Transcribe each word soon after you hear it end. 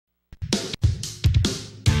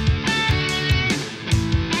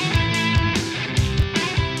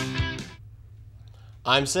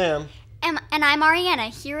I'm Sam. And I'm Ariana,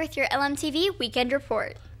 here with your LMTV Weekend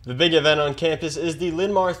Report. The big event on campus is the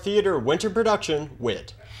Linn-Mar Theater winter production,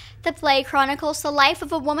 Wit. The play chronicles the life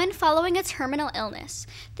of a woman following a terminal illness.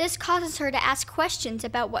 This causes her to ask questions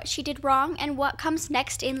about what she did wrong and what comes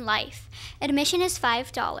next in life. Admission is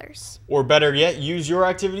 $5. Or better yet, use your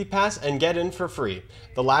activity pass and get in for free.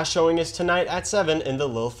 The last showing is tonight at 7 in the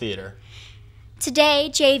Lil Theater. Today,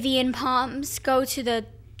 JV and Poms go to the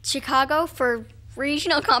Chicago for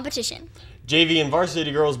regional competition. JV and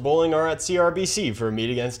varsity girls bowling are at CRBC for a meet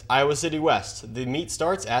against Iowa City West. The meet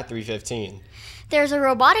starts at 3:15. There's a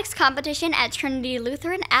robotics competition at Trinity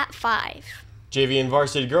Lutheran at 5. JV and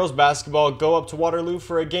varsity girls basketball go up to Waterloo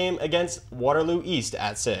for a game against Waterloo East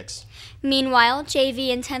at 6. Meanwhile,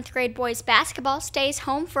 JV and 10th grade boys basketball stays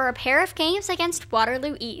home for a pair of games against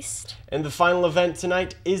Waterloo East. And the final event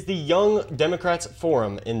tonight is the Young Democrats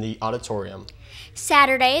Forum in the auditorium.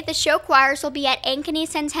 Saturday, the show choirs will be at Ankeny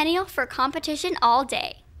Centennial for competition all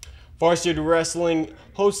day. Varsity wrestling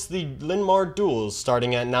hosts the Linn-Mar Duels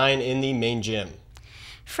starting at 9 in the main gym.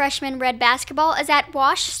 Freshman red basketball is at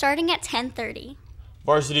Wash starting at 10:30.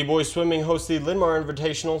 Varsity boys swimming hosts the Linn-Mar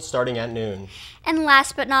Invitational starting at noon. And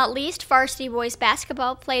last but not least, varsity boys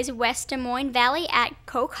basketball plays West Des Moines Valley at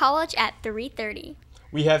Coe College at 3:30.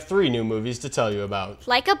 We have 3 new movies to tell you about.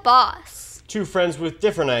 Like a Boss. 2 friends with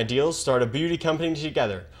different ideals start a beauty company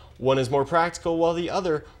together. One is more practical while the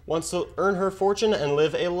other wants to earn her fortune and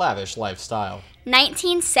live a lavish lifestyle.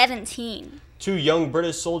 1917. 2 young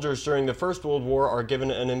British soldiers during the First World War are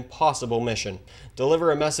given an impossible mission.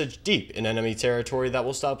 Deliver a message deep in enemy territory that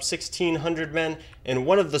will stop 1,600 men and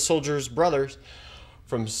one of the soldiers' brothers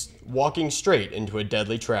from walking straight into a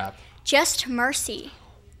deadly trap. Just Mercy.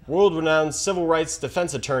 World-renowned civil rights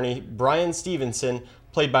defense attorney Brian Stevenson,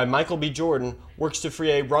 played by Michael B. Jordan, works to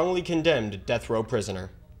free a wrongly condemned death row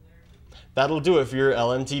prisoner. That'll do it for your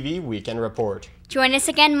LMTV Weekend Report. Join us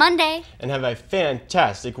again Monday. And have a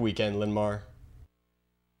fantastic weekend, Linn-Mar.